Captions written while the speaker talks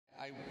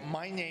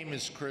My name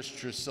is Chris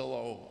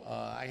Trucillo.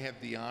 I have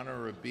the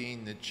honor of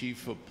being the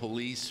Chief of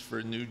Police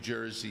for New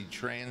Jersey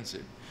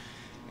Transit.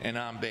 And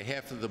on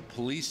behalf of the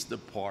Police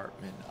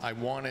Department, I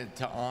wanted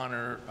to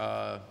honor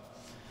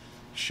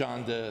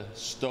Shanda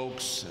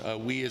Stokes.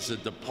 We as a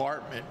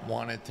department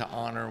wanted to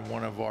honor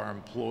one of our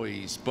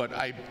employees. But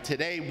I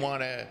today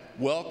want to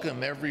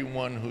welcome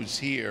everyone who's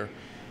here,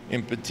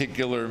 in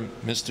particular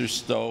Mr.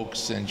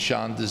 Stokes and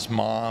Shanda's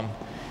mom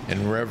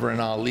and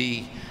Reverend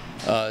Ali,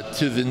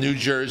 to the New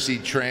Jersey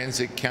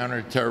Transit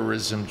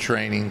Counterterrorism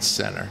Training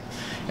Center.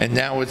 And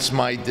now it's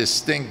my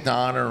distinct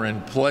honor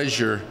and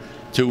pleasure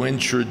to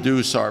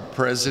introduce our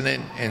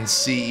President and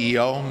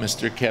CEO,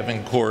 Mr.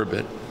 Kevin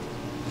Corbett.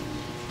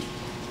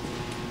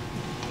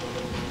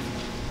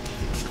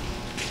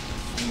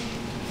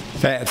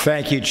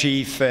 Thank you,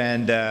 Chief,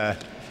 and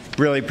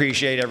really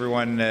appreciate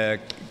everyone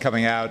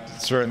coming out.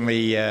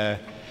 Certainly,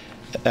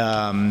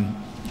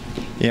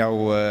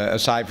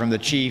 aside from the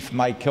Chief,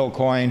 Mike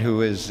Kilcoyne,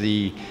 who is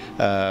the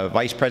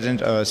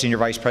Senior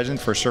Vice President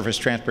for Surface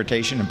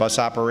Transportation and Bus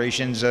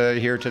Operations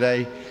here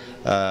today,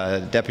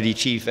 Deputy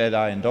Chief Ed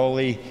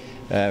Iandoli,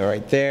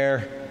 right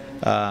there.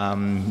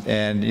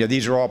 And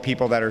these are all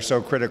people that are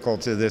so critical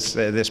to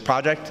this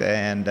project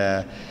and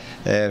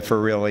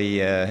for really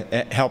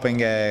helping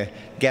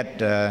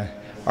get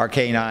our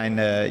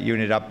K-9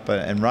 unit up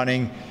and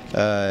running.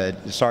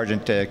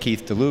 Sergeant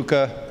Keith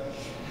DeLuca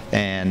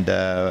and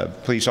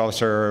Police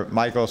Officer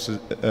Michael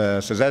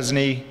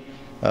Szczesny,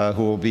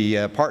 who will be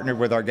partnered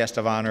with our guest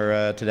of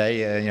honor today,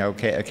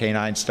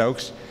 K-9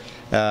 Stokes,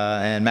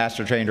 and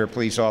Master Trainer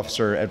Police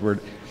Officer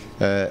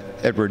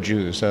Edward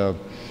Jew. So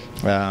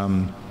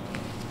I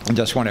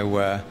just want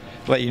to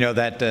let you know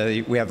that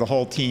we have the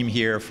whole team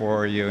here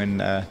for you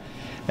in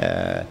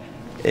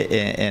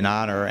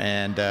honor,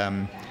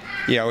 and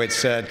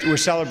we're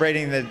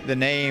celebrating the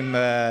name,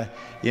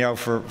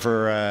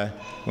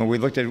 when we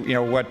looked at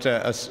what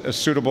a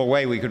suitable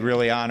way we could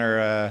really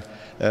honor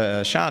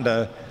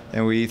Shanda,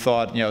 and we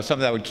thought something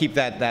that would keep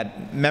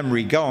that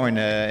memory going,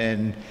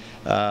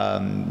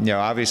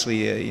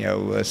 obviously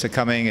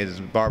succumbing,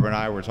 as Barbara and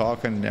I were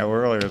talking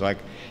earlier, like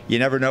you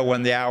never know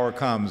when the hour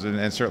comes,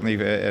 and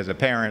certainly as a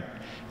parent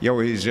you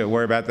always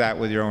worry about that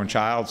with your own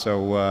child.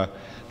 So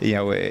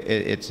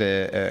it's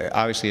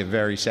obviously a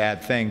very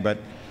sad thing, but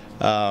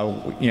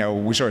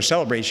we sort of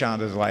celebrate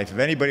Shanda's life. If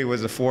anybody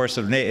was a force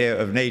of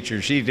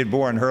nature, she did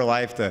more in her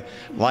life to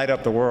light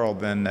up the world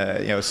than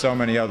so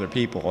many other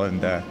people, and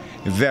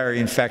very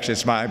infectious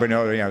smile. But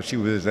she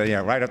was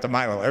right up to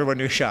Milo. Everyone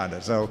knew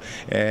Shanda. So,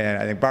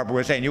 and I think Barbara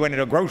was saying, you went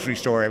into a grocery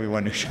store,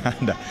 everyone knew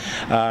Shanda.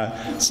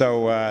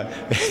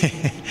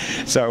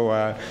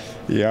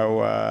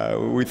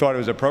 We thought it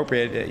was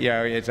appropriate.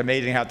 It's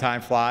amazing how time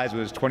flies. It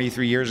was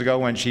 23 years ago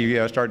when she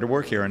started to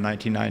work here in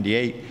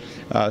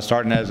 1998,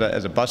 starting as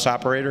a bus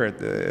operator at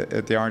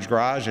the Orange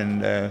Garage,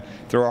 and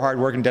through her hard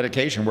work and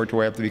dedication, worked her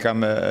way up to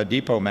become a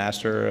depot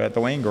master at the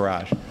Wayne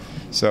Garage.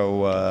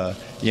 So,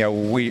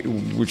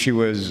 she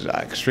was an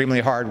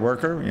extremely hard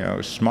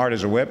worker, smart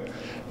as a whip.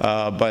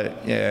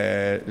 But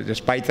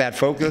despite that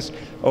focus,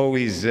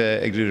 always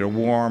exuded a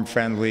warm,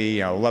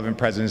 friendly, loving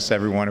presence to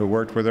everyone who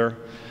worked with her.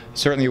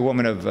 Certainly a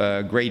woman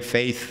of great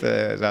faith,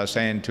 as I was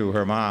saying to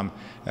her mom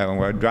when we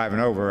were driving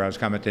over. I was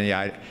commenting,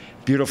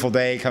 beautiful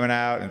day coming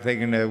out, and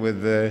thinking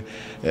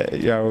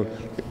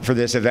for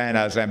this event,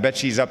 I bet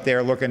she's up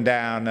there looking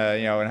down,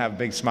 and have a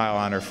big smile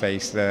on her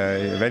face.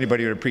 If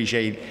anybody would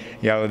appreciate,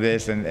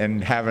 this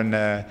and having,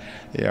 the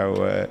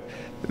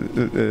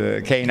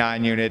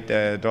K-9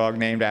 unit, dog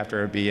named after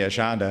her, be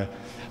Shanda.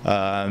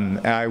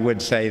 I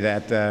would say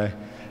that.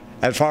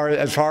 As far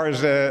as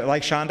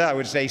like Shanda, I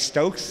would say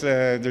Stokes.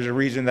 There's a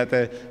reason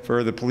that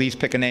for the police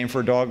pick a name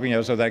for a dog,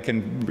 so that it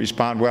can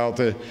respond well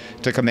to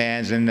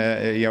commands and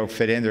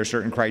fit in. There are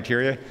certain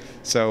criteria.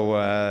 So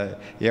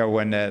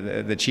when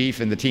the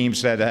chief and the team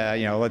said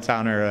let's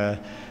honor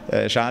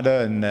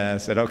Shanda, and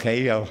said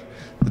okay,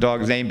 the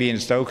dog's name being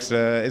Stokes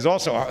is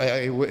also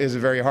is a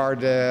very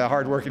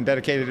hard-working,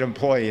 dedicated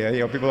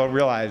employee. People don't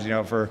realize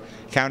for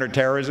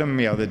counterterrorism,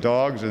 the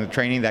dogs and the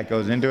training that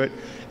goes into it.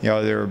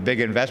 They're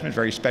big investments,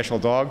 very special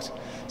dogs.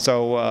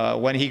 So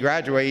when he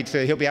graduates,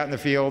 he'll be out in the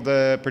field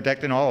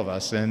protecting all of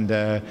us, and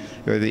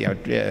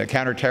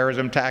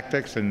counterterrorism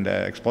tactics and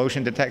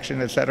explosion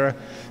detection, etc.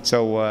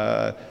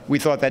 So we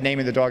thought that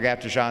naming the dog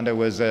after Shanda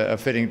was a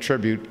fitting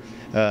tribute.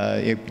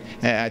 And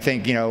I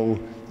think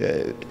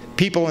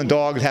people and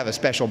dogs have a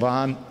special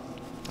bond,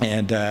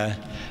 and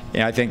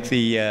I think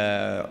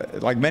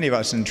like many of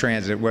us in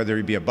transit, whether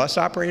you be a bus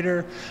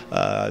operator,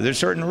 there's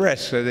certain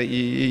risks that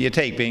you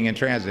take being in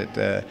transit,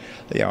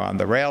 on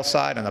the rail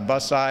side, on the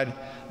bus side,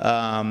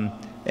 I'd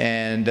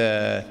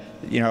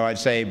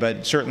say,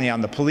 but certainly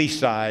on the police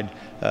side,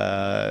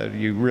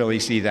 you really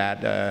see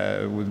that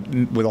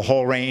with a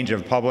whole range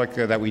of public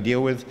that we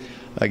deal with,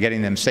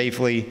 getting them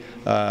safely.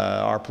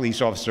 Our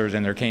police officers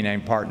and their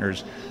K-9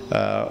 partners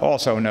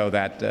also know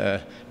that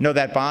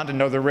bond and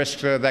know the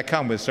risks that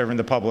come with serving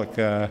the public.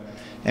 And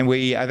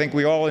I think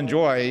we all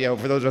enjoy,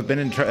 for those who have been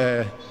in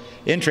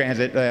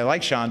transit,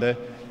 like Shanda,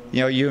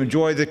 you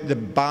enjoy the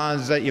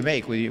bonds that you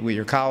make with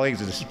your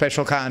colleagues. It's a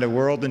special kind of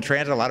world in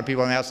transit. A lot of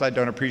people on the outside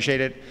don't appreciate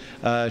it.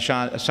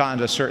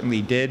 Shanda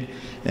certainly did.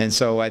 And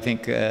so I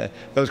think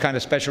those kind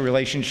of special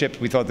relationships,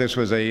 we thought this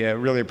was a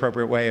really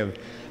appropriate way of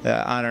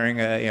honoring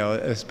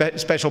a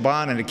special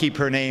bond and to keep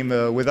her name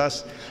with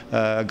us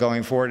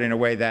going forward in a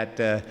way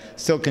that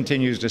still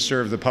continues to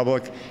serve the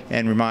public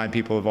and remind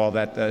people of all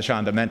that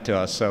Shanda meant to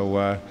us.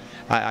 So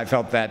I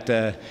felt that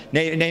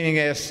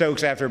naming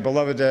Stokes after a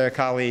beloved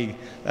colleague,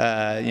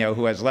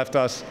 who has left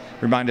us,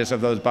 remind us of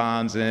those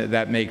bonds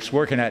that makes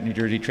working at New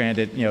Jersey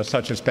Transit,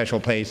 such a special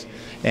place,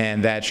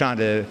 and that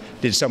Shanda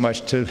did so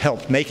much to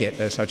help make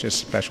it such a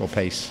special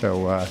place.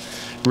 So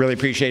really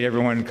appreciate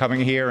everyone coming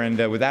here, and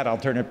with that, I'll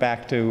turn it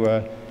back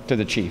to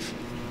the chief.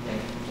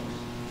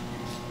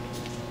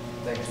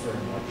 Thanks very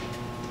much.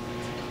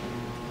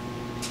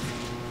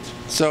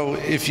 So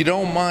if you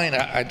don't mind,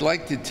 I'd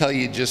like to tell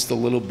you just a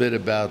little bit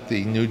about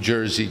the New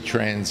Jersey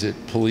Transit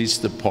Police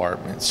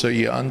Department so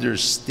you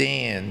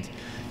understand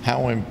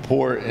how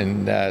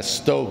important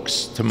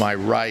Stokes, to my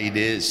right,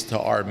 is to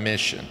our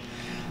mission.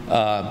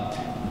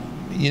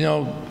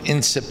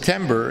 In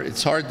September,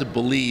 it's hard to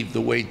believe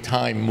the way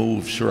time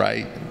moves,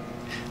 right?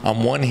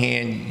 On one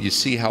hand, you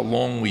see how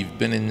long we've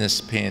been in this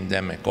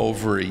pandemic,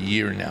 over a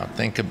year now.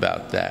 Think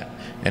about that,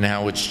 and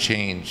how it's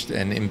changed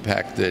and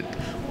impacted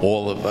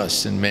all of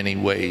us in many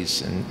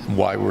ways, and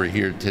why we're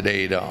here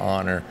today to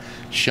honor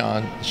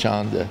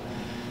Shanda.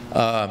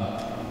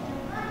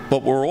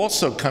 But we're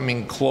also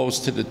coming close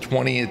to the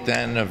 20th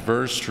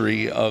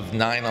anniversary of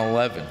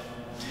 9/11.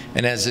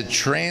 And as a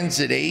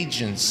transit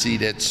agency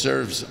that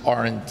serves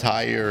our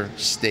entire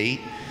state,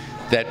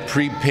 that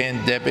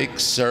pre-pandemic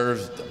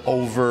served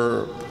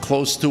over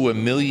close to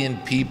 1 million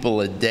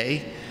people a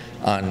day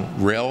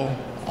on rail,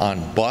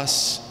 on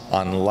bus,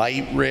 on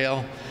light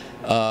rail,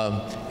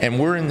 and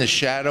we're in the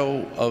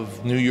shadow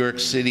of New York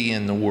City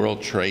and the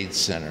World Trade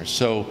Center.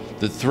 So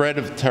the threat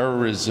of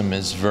terrorism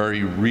is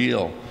very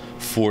real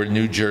for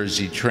New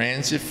Jersey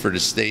Transit, for the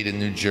state of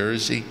New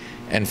Jersey,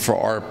 and for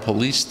our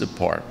police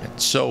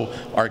department. So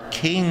our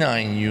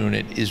K-9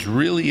 unit is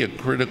really a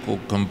critical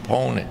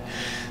component.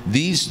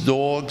 These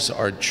dogs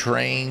are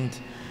trained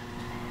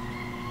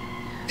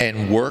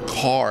and work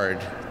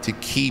hard to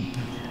keep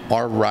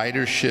our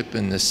ridership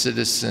and the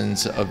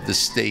citizens of the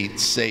state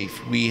safe.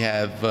 We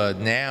have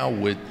now,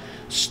 with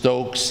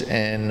Stokes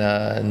and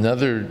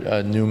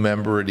another new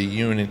member of the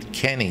unit,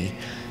 Kenny,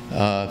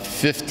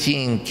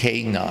 15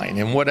 K-9.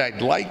 And what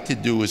I'd like to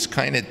do is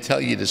kind of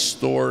tell you the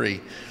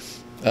story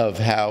of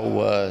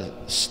how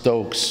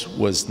Stokes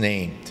was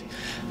named.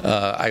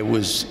 I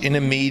was in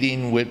a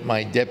meeting with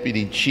my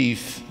Deputy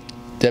Chief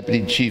Ed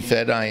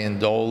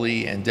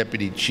Iandoli and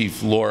Deputy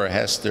Chief Laura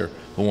Hester,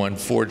 who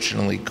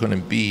unfortunately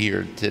couldn't be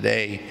here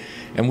today.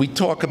 And we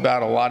talk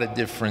about a lot of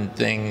different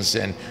things,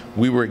 and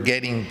we were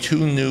getting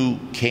 2 new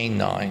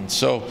K-9s.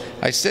 So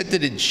I said to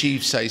the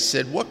chiefs, I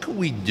said, what can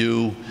we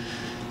do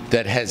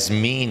that has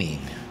meaning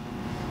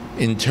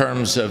in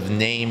terms of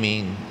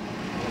naming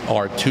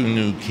our 2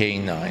 new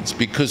K-9s?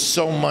 Because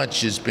so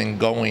much has been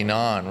going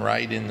on,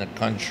 right, in the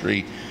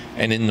country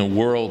and in the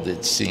world,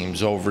 it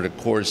seems, over the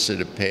course of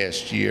the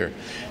past year.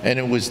 And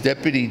it was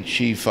Deputy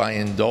Chief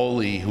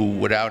Iandoli who,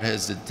 without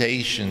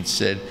hesitation,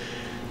 said,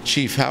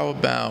 Chief, how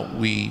about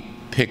we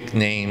pick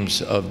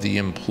names of the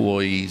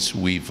employees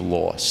we've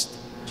lost?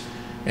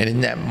 And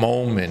in that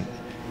moment,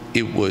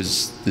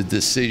 the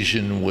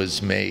decision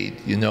was made.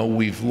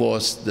 We've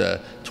lost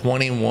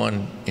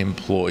 21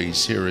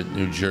 employees here at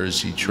New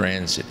Jersey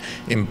Transit,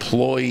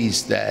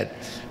 employees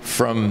that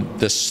from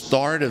the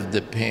start of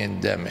the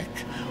pandemic,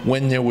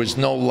 when there was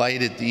no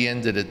light at the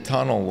end of the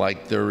tunnel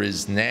like there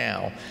is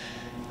now,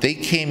 they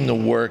came to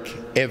work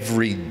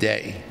every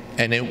day.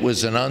 And it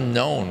was an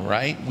unknown,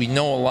 right? We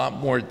know a lot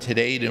more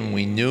today than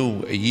we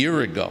knew a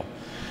year ago.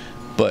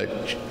 But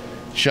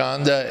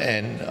Shanda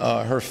and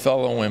her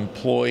fellow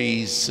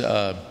employees,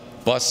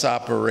 bus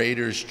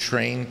operators,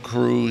 train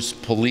crews,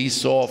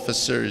 police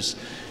officers,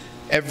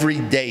 every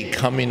day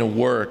coming to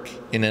work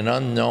in an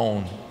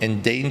unknown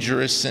and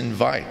dangerous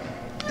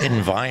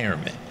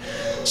environment.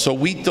 So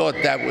we thought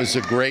that was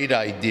a great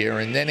idea,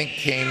 and then it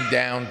came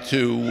down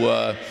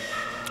to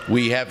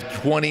we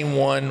have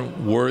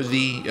 21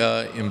 worthy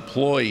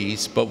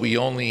employees, but we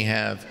only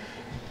have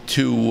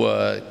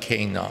 2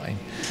 K-9.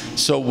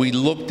 So we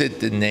looked at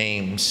the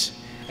names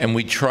and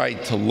we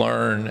tried to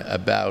learn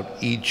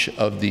about each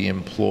of the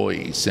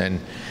employees. And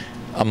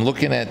I'm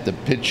looking at the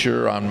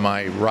picture on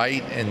my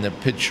right and the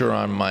picture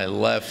on my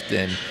left,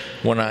 and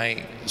when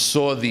I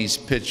saw these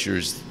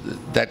pictures,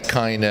 that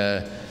kind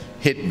of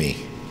hit me.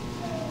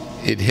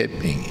 It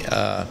hit me.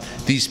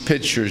 These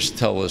pictures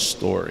tell a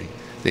story.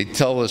 They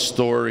tell a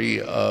story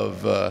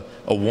of a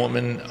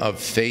woman of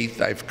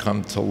faith, I've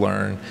come to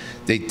learn.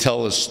 They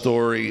tell a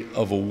story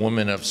of a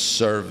woman of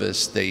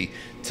service. They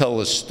tell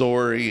a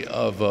story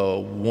of a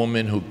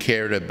woman who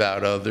cared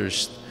about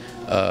others.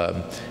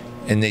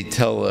 And they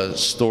tell a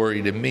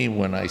story to me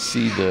when I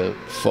see the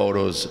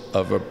photos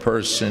of a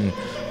person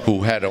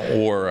who had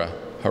an aura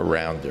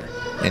around her.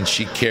 And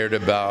she cared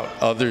about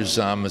others,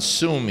 I'm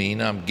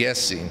assuming, I'm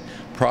guessing,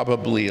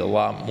 probably a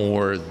lot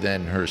more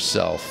than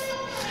herself.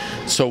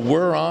 So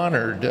we're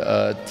honored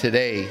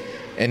today.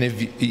 And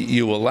if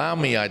you allow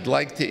me, I'd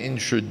like to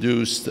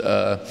introduce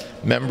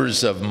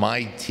members of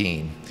my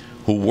team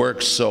who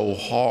work so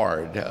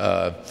hard.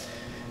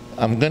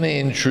 I'm going to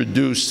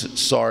introduce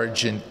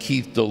Sergeant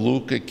Keith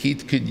DeLuca.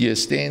 Keith, could you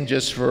stand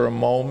just for a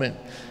moment?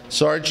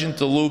 Sergeant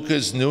DeLuca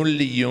is new to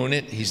the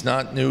unit. He's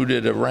not new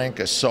to the rank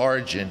of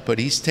sergeant, but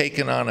he's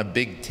taken on a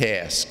big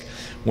task.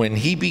 When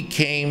he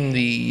became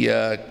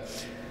the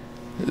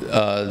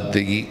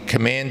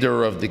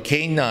commander of the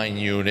K-9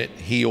 unit,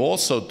 he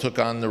also took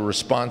on the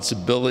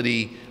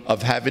responsibility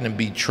of having to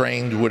be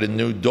trained with a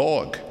new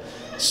dog.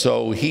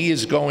 So he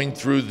is going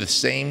through the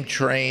same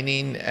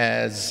training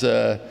as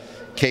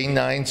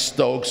K-9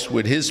 Stokes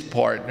with his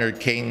partner,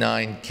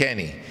 K-9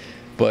 Kenny.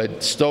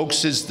 But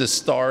Stokes is the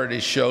star of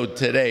the show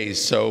today,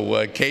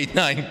 so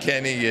K-9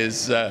 Kenny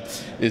is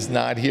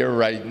not here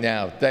right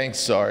now. Thanks,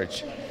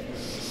 Sarge.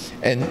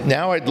 And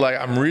now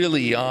I'm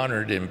really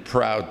honored and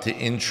proud to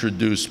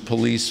introduce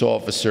Police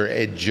Officer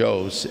Ed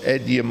Joes.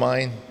 Ed, do you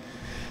mind?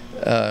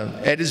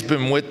 Ed has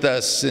been with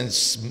us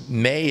since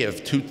May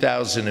of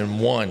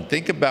 2001.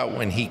 Think about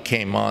when he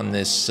came on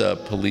this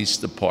police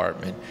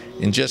department.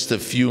 In just a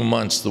few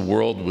months, the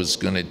world was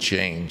going to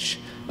change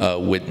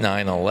with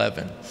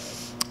 9/11.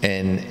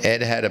 And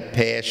Ed had a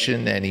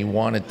passion, and he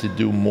wanted to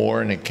do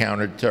more in a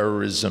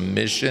counterterrorism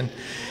mission.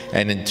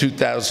 And in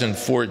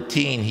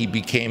 2014, he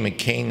became a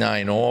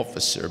K-9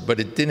 officer, but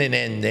it didn't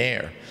end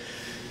there.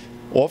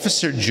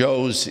 Officer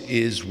Joes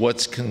is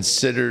what's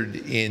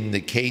considered in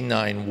the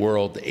K-9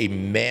 world a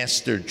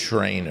master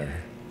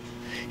trainer.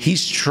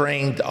 He's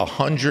trained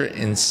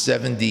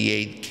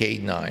 178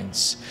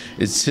 K-9s.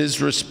 It's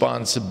his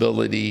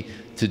responsibility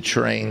to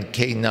train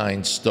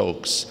K-9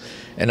 Stokes.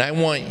 And I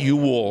want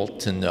you all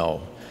to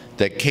know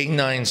that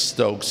K-9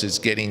 Stokes is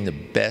getting the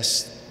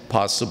best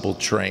possible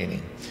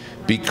training,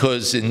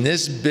 because in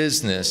this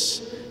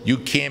business, you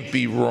can't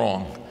be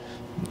wrong.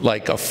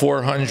 Like a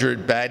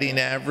 400 batting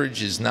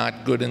average is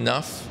not good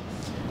enough.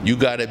 You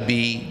got to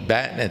be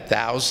batting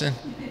 1,000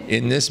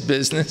 in this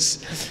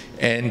business.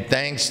 And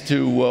thanks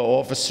to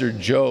Officer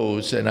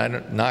Joes, and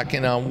I'm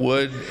knocking on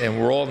wood,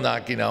 and we're all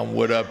knocking on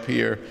wood up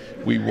here,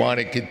 we want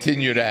to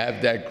continue to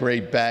have that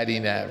great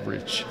batting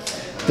average.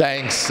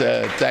 Thanks,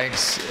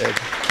 thanks.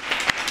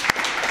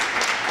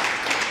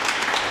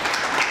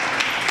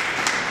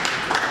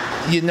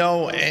 You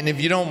know, and if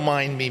you don't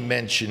mind me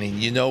mentioning,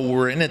 you know,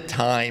 we're in a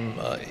time,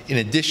 in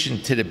addition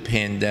to the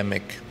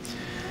pandemic,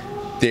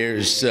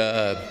 there's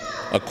a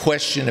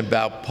question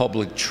about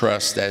public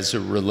trust as it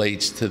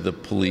relates to the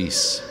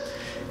police.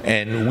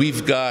 And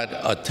we've got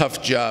a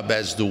tough job,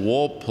 as do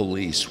all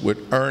police,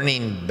 with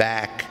earning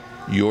back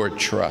your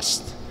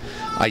trust.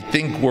 I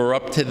think we're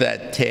up to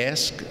that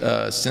task.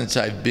 Since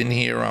I've been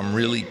here, I'm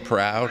really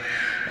proud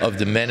of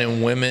the men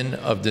and women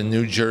of the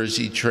New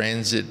Jersey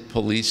Transit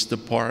Police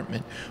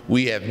Department.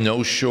 We have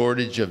no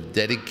shortage of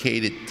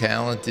dedicated,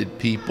 talented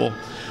people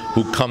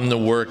who come to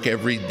work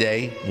every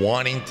day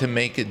wanting to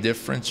make a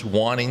difference,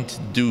 wanting to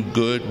do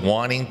good,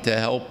 wanting to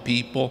help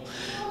people.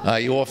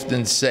 I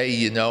often say,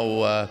 you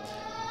know,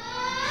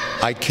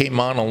 I came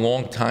on a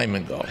long time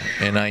ago,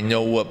 and I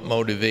know what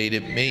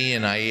motivated me,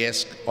 and I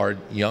ask our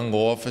young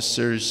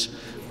officers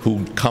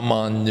who come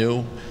on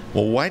new,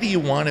 well, why do you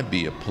want to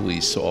be a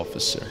police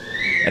officer?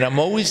 And I'm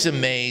always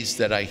amazed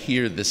that I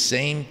hear the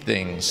same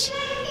things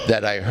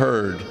that I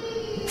heard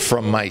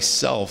from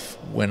myself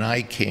when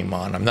I came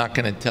on. I'm not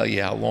going to tell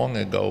you how long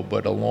ago,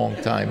 but a long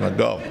time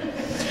ago.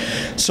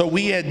 So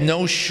we had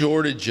no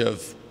shortage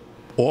of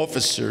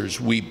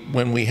officers.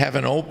 When we have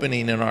an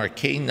opening in our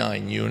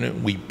K-9 unit,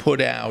 we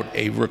put out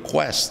a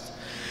request,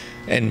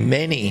 and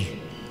many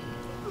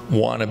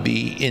want to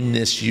be in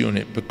this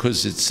unit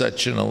because it's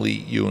such an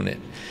elite unit.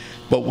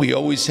 But we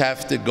always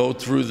have to go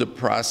through the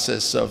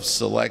process of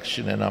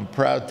selection, and I'm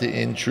proud to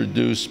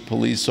introduce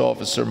Police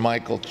Officer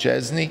Michael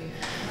Chesney.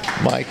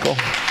 Michael.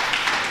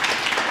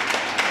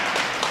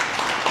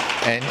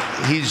 And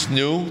he's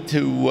new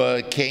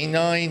to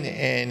K-9,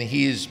 and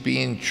he is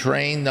being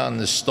trained on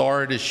the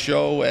star of the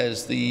show,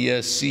 as the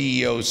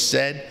CEO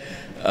said.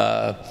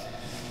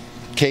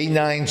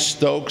 K-9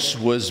 Stokes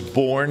was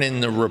born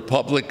in the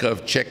Republic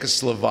of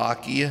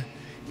Czechoslovakia,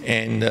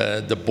 and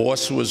the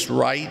boss was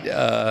right.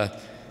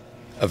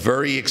 A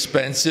very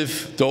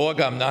expensive dog.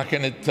 I'm not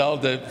going to tell,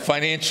 the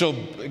financial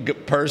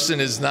person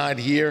is not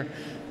here,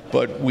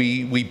 but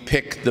we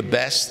pick the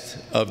best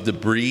of the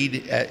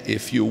breed,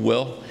 if you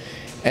will.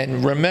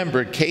 And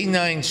remember,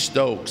 K-9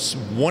 Stokes,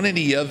 one of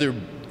the other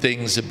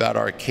things about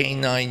our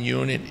K-9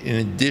 unit, in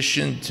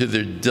addition to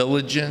their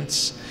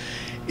diligence,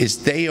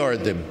 is they are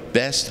the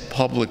best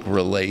public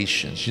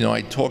relations. You know,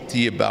 I talked to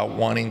you about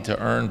wanting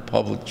to earn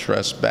public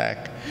trust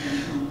back.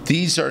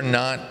 These are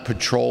not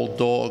patrol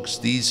dogs.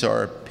 These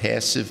are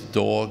passive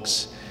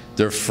dogs.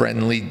 They're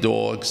friendly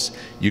dogs.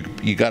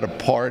 You got to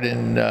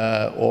pardon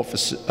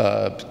Officer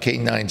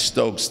K-9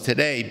 Stokes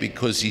today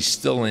because he's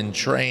still in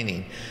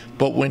training.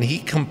 But when he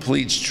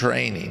completes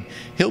training,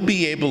 he'll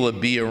be able to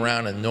be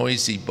around a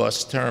noisy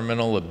bus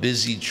terminal, a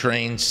busy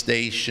train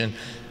station,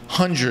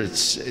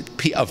 hundreds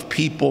of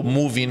people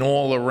moving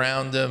all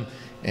around him,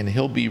 and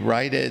he'll be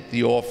right at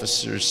the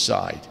officer's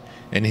side.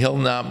 And he'll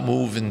not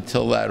move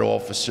until that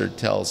officer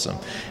tells him.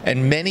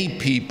 And many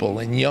people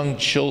and young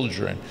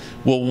children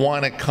will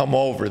want to come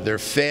over. They're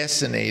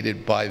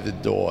fascinated by the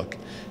dog.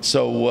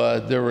 So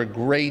there are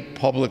great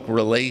public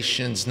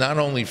relations, not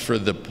only for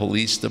the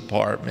police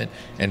department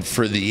and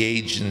for the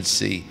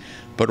agency,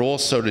 but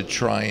also to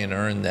try and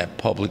earn that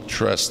public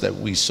trust that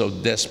we so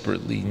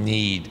desperately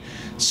need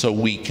so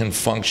we can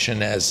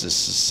function as a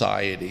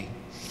society.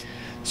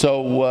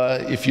 So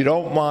if you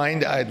don't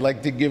mind, I'd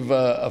like to give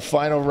a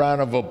final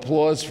round of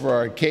applause for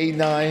our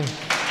K-9.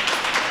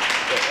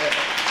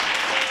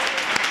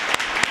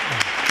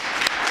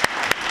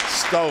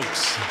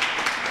 Stokes.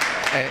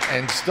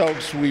 And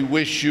Stokes, we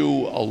wish you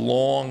a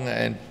long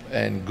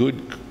and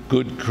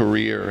good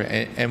career.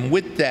 And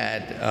with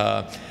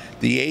that,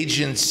 the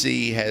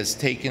agency has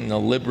taken the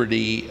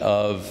liberty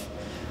of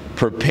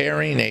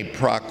preparing a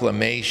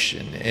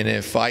proclamation. And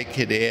if I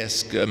could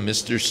ask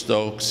Mr.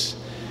 Stokes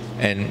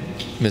and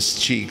Ms.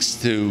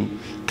 Cheeks to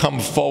come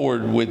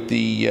forward with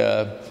the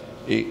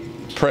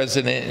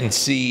President and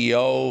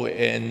CEO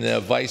and the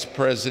Vice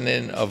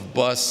President of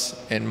Bus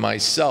and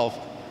myself,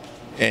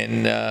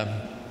 and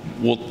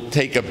we'll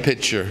take a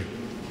picture.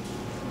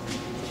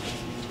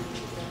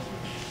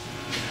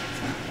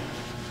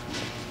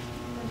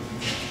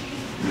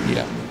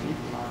 Yeah.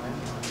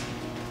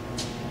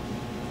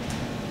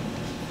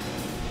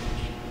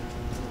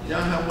 You know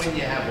how when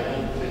you have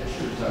old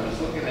pictures, I was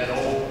looking at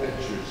old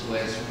pictures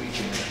last week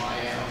in my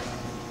house,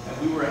 and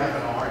we were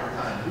having a hard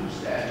time.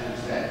 Who's that?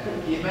 Who's that?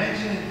 Can you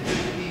imagine in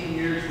 15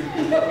 years we'd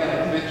be looking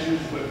at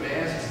pictures with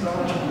masks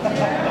on?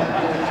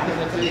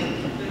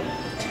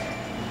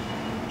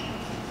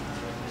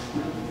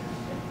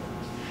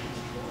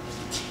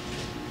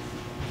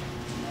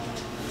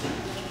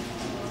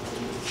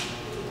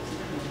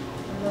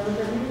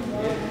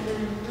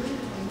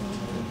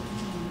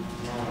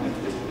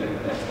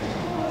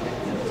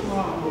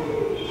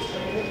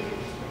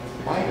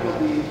 Michael,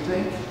 do you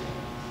think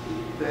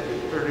that,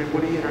 or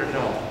what do you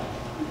know?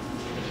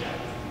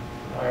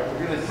 All right,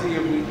 we're going to see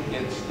if we can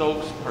get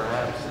Stokes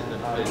perhaps in the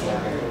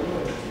picture.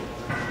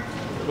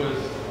 Because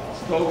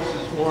Stokes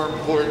is more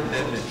important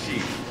than the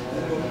chief.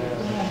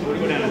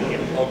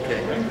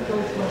 Okay.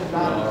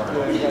 All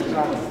right. Yeah,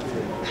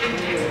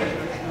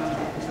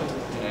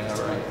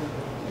 all right.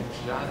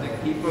 Shanda,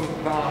 keep him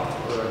calm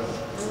for us.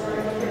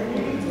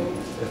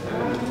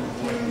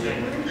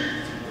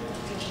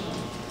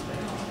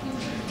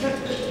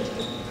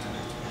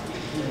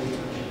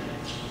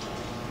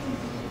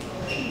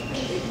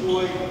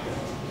 Boy.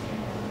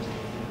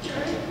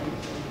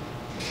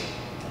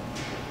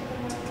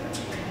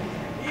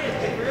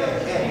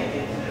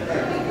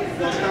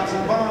 Gonna stop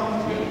some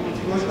bombs.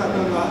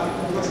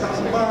 Gonna stop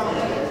some bombs.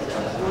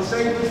 Gonna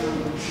save us.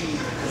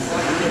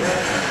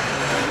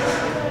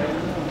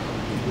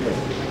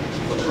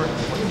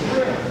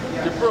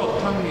 Jabril,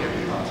 come here.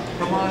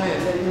 Come on in.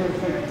 Get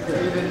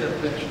in the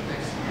picture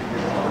next to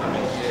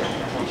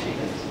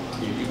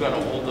you. You got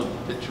to hold the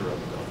picture up,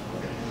 though.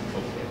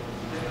 Okay.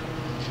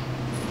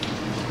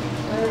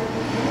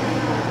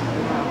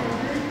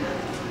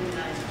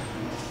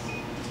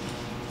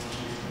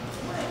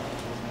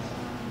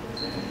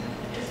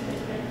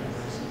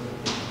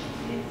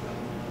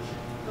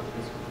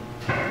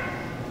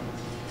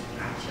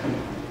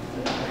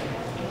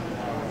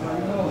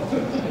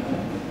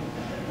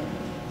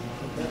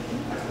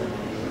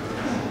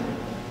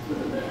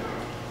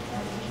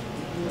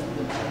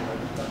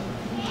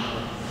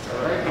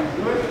 All right, you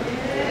good?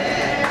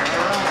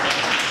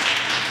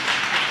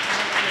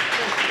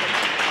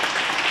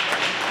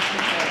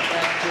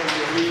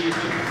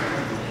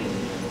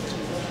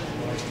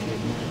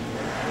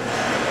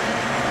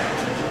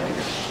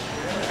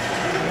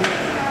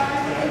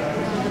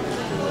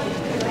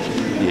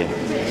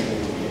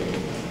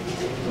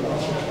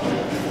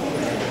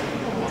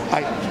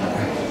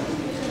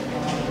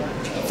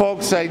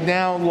 Folks, I'd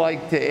now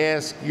like to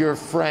ask your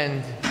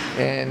friend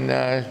and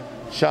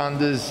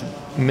Shanda's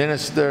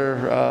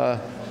minister,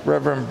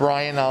 Reverend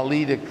Brian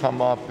Ali, to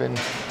come up and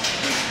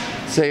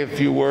say a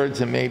few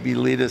words and maybe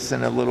lead us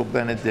in a little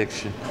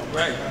benediction.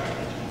 Right.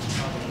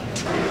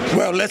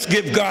 Well, let's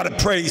give God a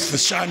praise for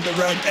Shanda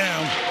right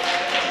now.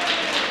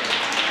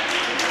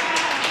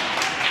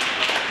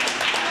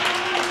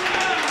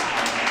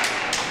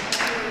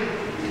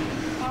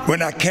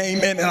 When I came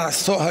in and I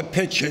saw her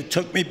picture, it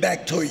took me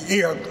back to a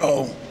year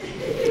ago.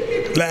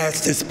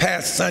 This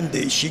past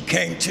Sunday, she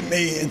came to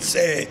me and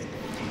said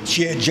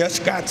she had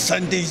just got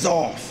Sundays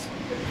off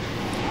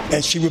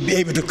and she would be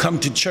able to come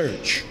to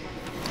church.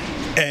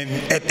 And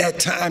at that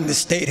time, the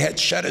state had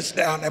shut us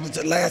down. That was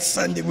the last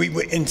Sunday we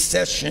were in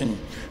session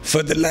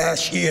for the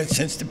last year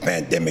since the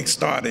pandemic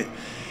started.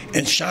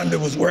 And Shanda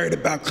was worried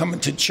about coming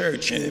to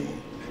church. And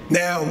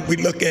now we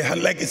look at her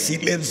legacy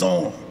lives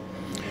on.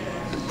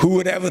 Who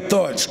would ever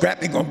thought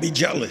Scrappy gonna be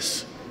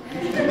jealous?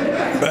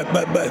 But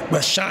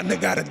Shanda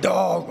got a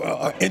dog,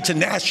 an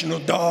international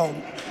dog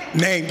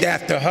named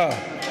after her.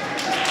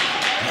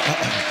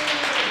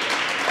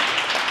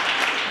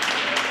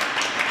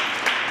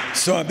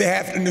 So on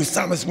behalf of the New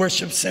Psalmist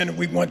Worship Center,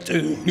 we want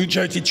the New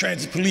Jersey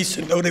Transit Police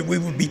to know that we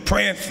will be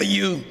praying for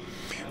you.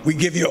 We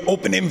give you an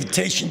open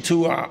invitation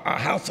to our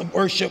house of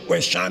worship where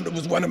Shanda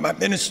was one of my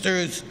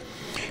ministers.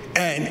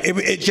 And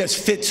it just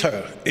fits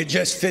her. It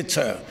just fits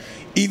her.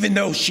 Even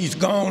though she's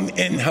gone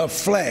in her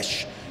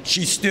flesh,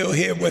 she's still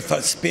here with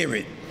her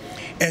spirit.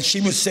 And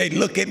she would say,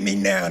 look at me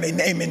now, they're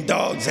naming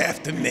dogs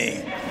after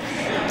me.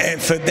 And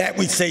for that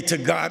we say, to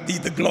God be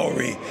the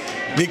glory.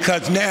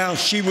 Because now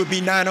she will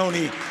be not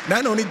only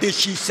did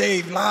she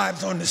save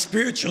lives on the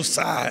spiritual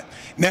side,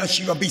 now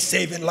she's going to be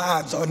saving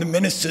lives on the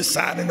minister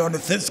side and on the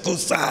physical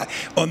side,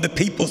 on the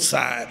people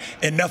side,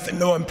 and nothing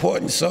more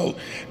important. So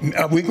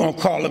we're going to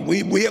call him,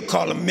 we'll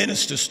call him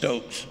Minister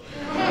Stokes.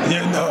 You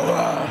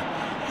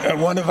know,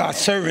 one of our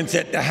servants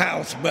at the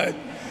house, but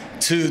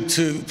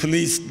to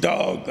police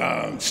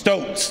dog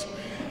Stokes.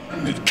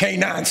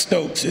 K-9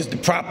 Stokes is the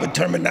proper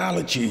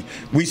terminology.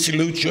 We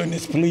salute you in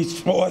this police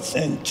force,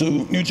 and to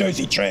New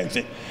Jersey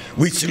Transit,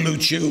 we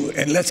salute you.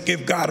 And let's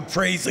give God a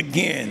praise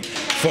again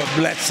for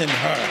blessing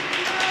her.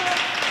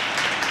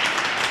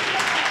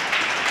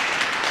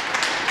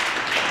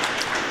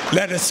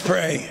 Let us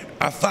pray.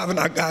 Our Father and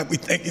our God, we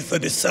thank you for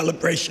this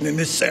celebration and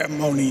this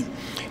ceremony.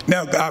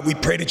 Now, God, we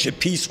pray that your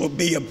peace will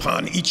be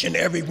upon each and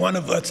every one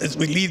of us as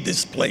we leave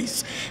this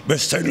place, but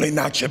certainly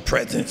not your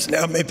presence.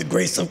 Now, may the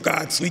grace of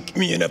God, sweet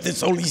communion of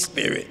his Holy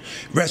Spirit,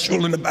 rest,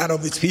 rule, and abide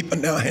over his people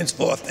now,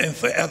 henceforth, and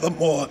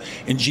forevermore.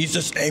 In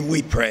Jesus' name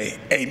we pray.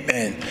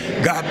 Amen.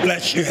 God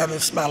bless you. Have a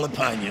smile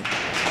upon you.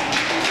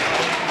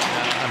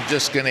 I'm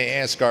just going to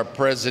ask our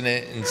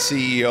president and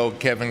CEO,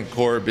 Kevin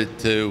Corbett,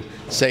 to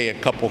say a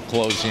couple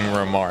closing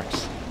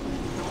remarks.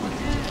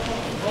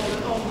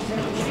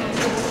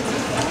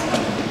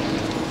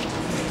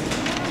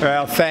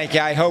 Well, thank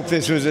you. I hope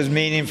this was as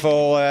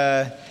meaningful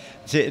to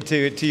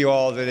you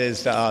all as it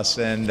is to us.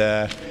 And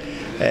yeah,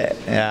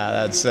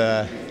 that's.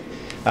 I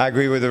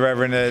agree with the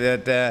Reverend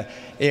that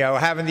you know,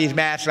 having these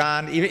masks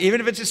on, even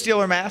if it's a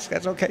Steeler mask,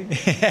 that's okay.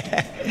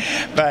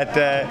 But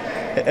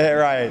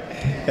right,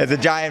 as a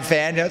Giant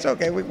fan, that's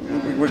okay. We're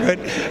good.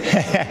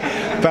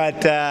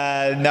 But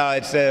no,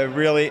 it's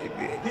really.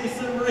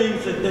 Decent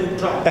rings that they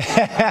talk.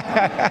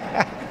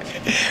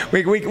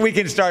 We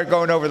can start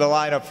going over the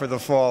lineup for the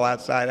fall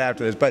outside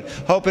after this, but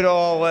hope it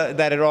all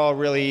that it all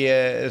really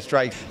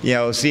strikes. You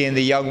know, seeing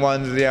the young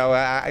ones. You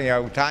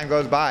know, time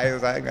goes by.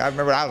 I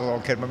remember when I was a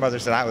little kid. My mother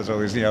said I was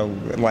always, you know,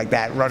 like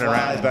that, running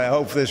around. But I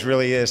hope this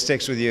really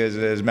sticks with you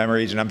as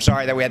memories. And I'm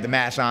sorry that we had the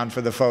mask on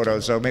for the photo.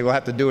 So maybe we'll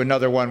have to do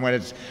another one when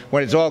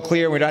it's all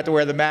clear. We don't have to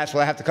wear the mask.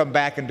 We'll have to come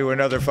back and do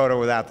another photo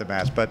without the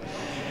mask. But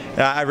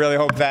I really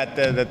hope that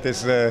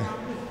this.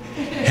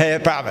 Hey, I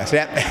promise.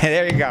 Yeah,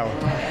 there you go.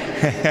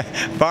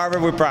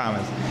 Barbara, we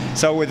promise.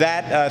 So with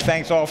that,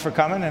 thanks all for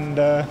coming, and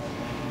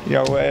you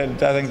know, I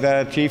think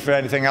the chief or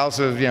anything else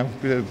is, you know,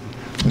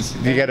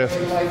 you get a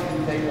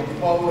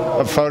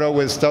photo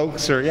with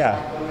Stokes, or yeah,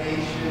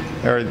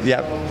 or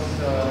yep,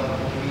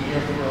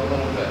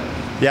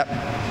 yep.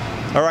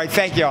 All right,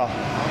 thank you all.